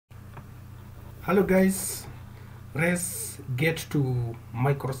Hello guys, let's get to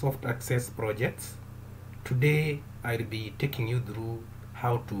Microsoft Access projects. Today I'll be taking you through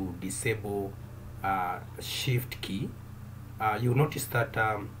how to disable Shift key. You notice that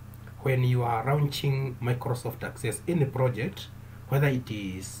when you are launching Microsoft Access in a project, whether it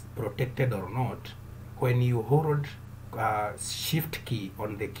is protected or not, when you hold Shift key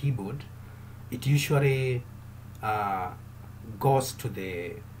on the keyboard, it usually goes to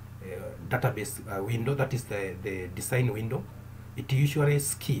the database window, that is the design window. It usually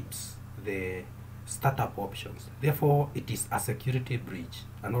skips the startup options. Therefore, it is a security breach,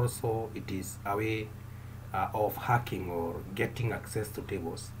 and also it is a way of hacking or getting access to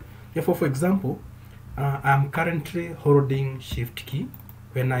tables. Therefore, for example, I'm currently holding Shift key.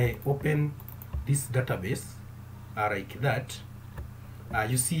 When I open this database like that,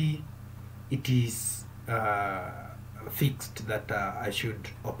 you see it is fixed that I should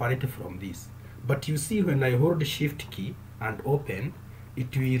operate from this. But you see, when I hold Shift key and open,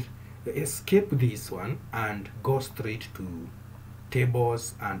 it will escape this one and go straight to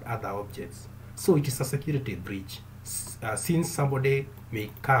tables and other objects. So it is a security breach, since somebody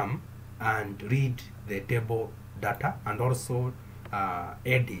may come and read the table data and also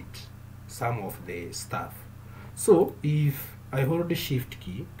edit some of the stuff. So if I hold the Shift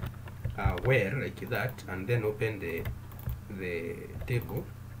key where like that and then open the table,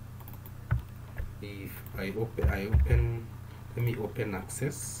 if I open let me open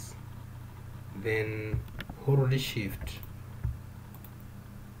Access, then hold the Shift,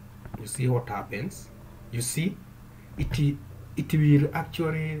 you see what happens. You see it will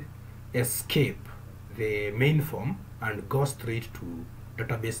actually escape the main form and go straight to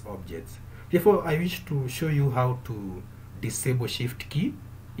database objects. Therefore, I wish to show you how to disable Shift key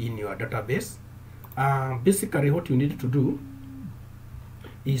in your database. Basically, what you need to do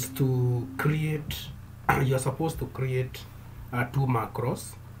is to create you're supposed to create two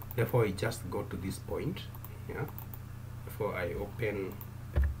macros. Therefore, I just go to this point here. Before I open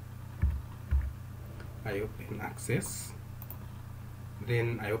Access,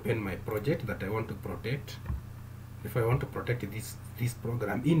 then I open my project that I want to protect. If I want to protect this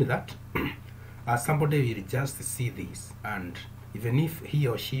program, in that somebody will just see this, and even if he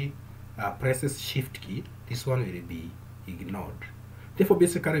or she presses Shift key, this one will be ignored. Therefore,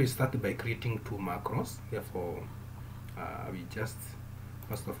 basically, we start by creating two macros. Therefore, we just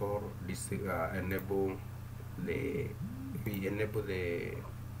first of all enable the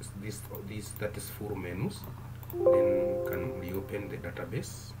this that is full menus. Then can we open the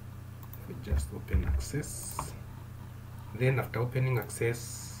database? We just open Access. Then after opening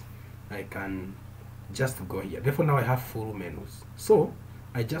Access, I can just go here. Therefore, now I have full menus. So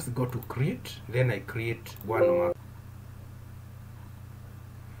I just go to create, then I create one macro.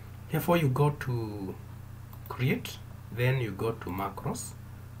 Therefore, you go to create, then you go to macros,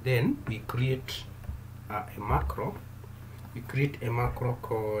 then we create a macro. We create a macro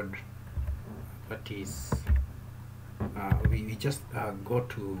called, that is we just go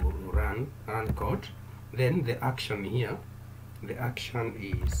to run code. Then the action here, the action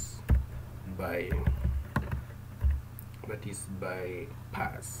is bypass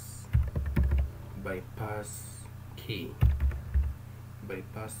key,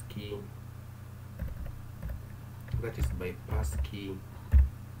 that is bypass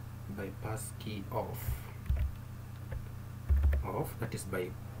key off, that is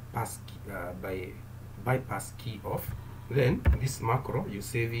bypass key off. Then this macro, you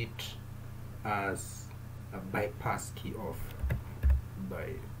save it as a bypass key off,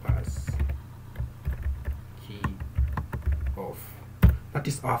 that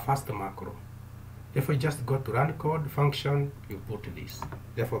is our first macro. Therefore, you just go to run code function, you put this,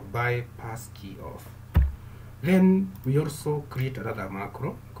 therefore bypass key off. Then we also create another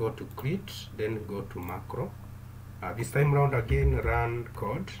macro. Go to create, then go to macro. This time round again, run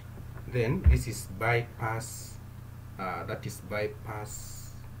code. Then this is bypass, that is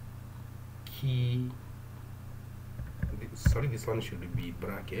bypass key. Sorry, this one should be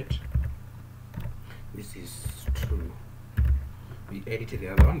bracket. This is true. We edit the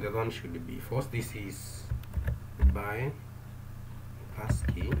other one. The other one should be false. This is bypass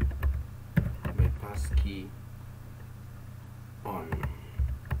key on.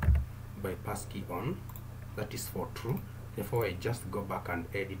 Bypass key on. That is for true. Therefore, I just go back and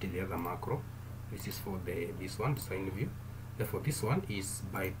edit the other macro. This is for this one, design view. Therefore, this one is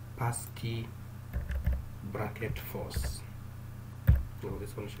bypass key bracket false. So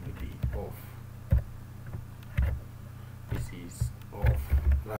this one should be off. This is off.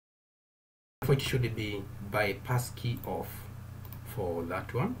 Therefore, it should be bypass key off for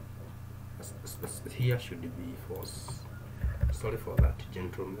that one. here should be false. Sorry for that,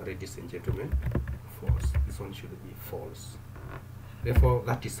 gentlemen, ladies and gentlemen. False. This one should be false. Therefore,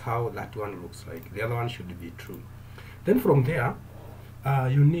 that is how that one looks like. The other one should be true. Then from there,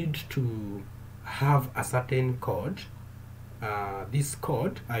 you need to have a certain code. This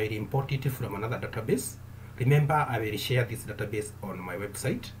code, I will import it from another database. Remember, I will share this database on my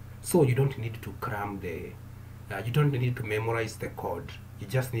website, so you don't need to cram the, you don't need to memorize the code. You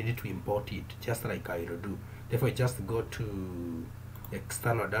just need to import it, just like I will do. Therefore, I just go to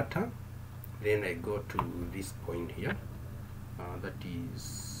external data, then I go to this point here, that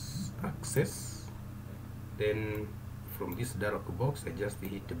is access. Then from this dialog box, I just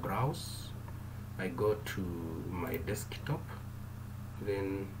hit browse. I go to my desktop,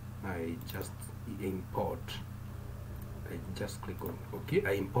 then I just import. I just click on OK.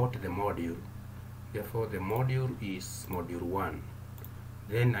 I import the module. Therefore, the module is module 1.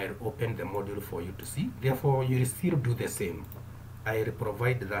 Then I'll open the module for you to see. Therefore, you will still do the same. I'll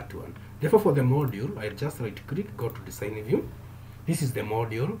provide that one. Therefore, for the module, I'll just right click, go to design view. This is the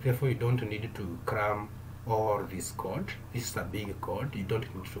module. Therefore, you don't need to cram all this code. This is a big code. You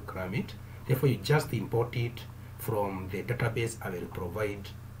don't need to cram it. Therefore, you just import it from the database I will provide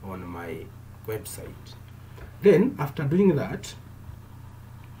on my website. Then, after doing that,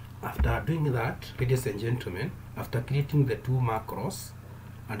 ladies and gentlemen, after creating the two macros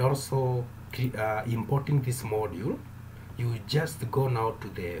and also importing this module, you just go now to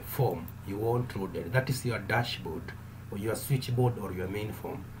the form you want loaded. That is your dashboard or your switchboard or your main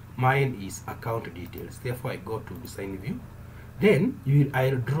form. Mine is account details. Therefore, I go to design view. Then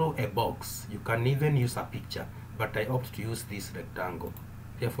I'll draw a box. You can even use a picture, but I opt to use this rectangle.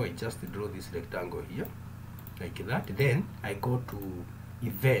 Therefore, I just draw this rectangle here, like that. Then I go to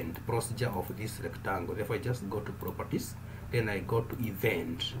event procedure of this rectangle. Therefore, I just go to properties. Then I go to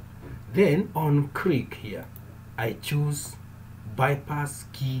event. Then on click here, I choose bypass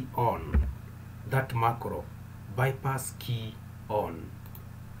key on. That macro, bypass key on.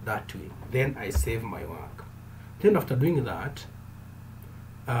 That way. Then I save my work. Then after doing that,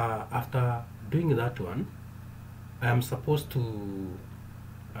 one, I am supposed to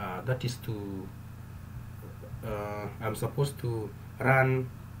I'm supposed to run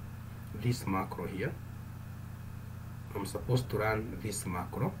this macro here. I'm supposed to run this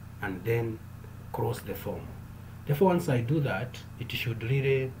macro and then close the form. Therefore, once I do that, it should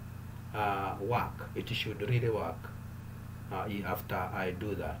really work. It should really work after I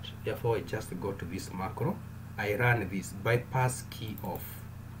do that. Therefore, I just go to this macro. I run this bypass key off.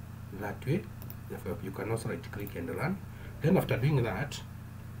 That way. Therefore, you can also right click and run. Then after doing that,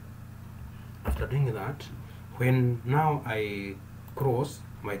 when now I close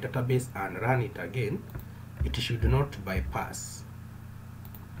my database and run it again, it should not bypass.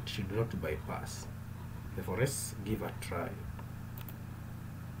 It should not bypass. Therefore, let's give a try.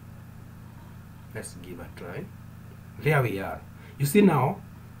 Let's give a try. There we are. You see now,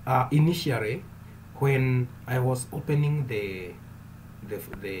 initially, when I was opening the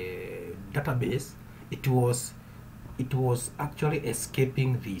database, it was actually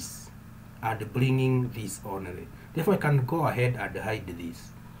escaping this and bringing this only. Therefore, I can go ahead and hide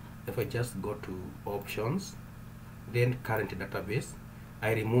this. Therefore, I just go to options, then current database.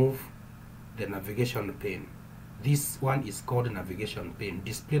 I remove the navigation pane. This one is called navigation pane.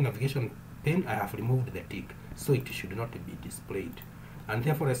 Display navigation pane, I have removed the tick, so it should not be displayed. And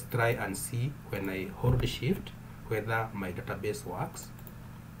therefore, let's try and see when I hold shift whether my database works.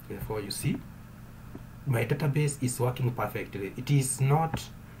 Therefore, you see my database is working perfectly. It is not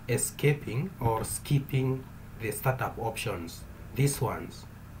escaping or skipping the startup options, these ones.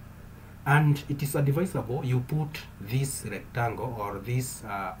 And it is advisable you put this rectangle or this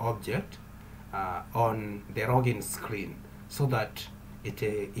object on the login screen, so that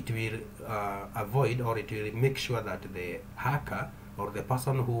it will avoid, or it will make sure that the hacker or the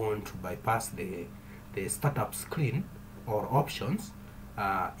person who wants to bypass the startup screen or options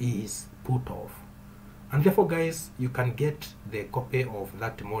is put off. And therefore, guys, you can get the copy of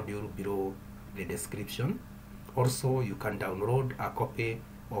that module below the description. Also, you can download a copy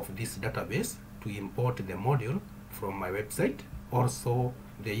of this database to import the module from my website. Also,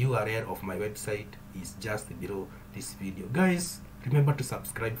 the URL of my website is just below this video. Guys, remember to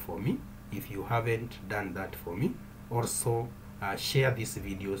subscribe for me if you haven't done that for me. Also, share these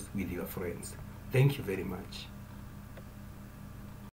videos with your friends. Thank you very much.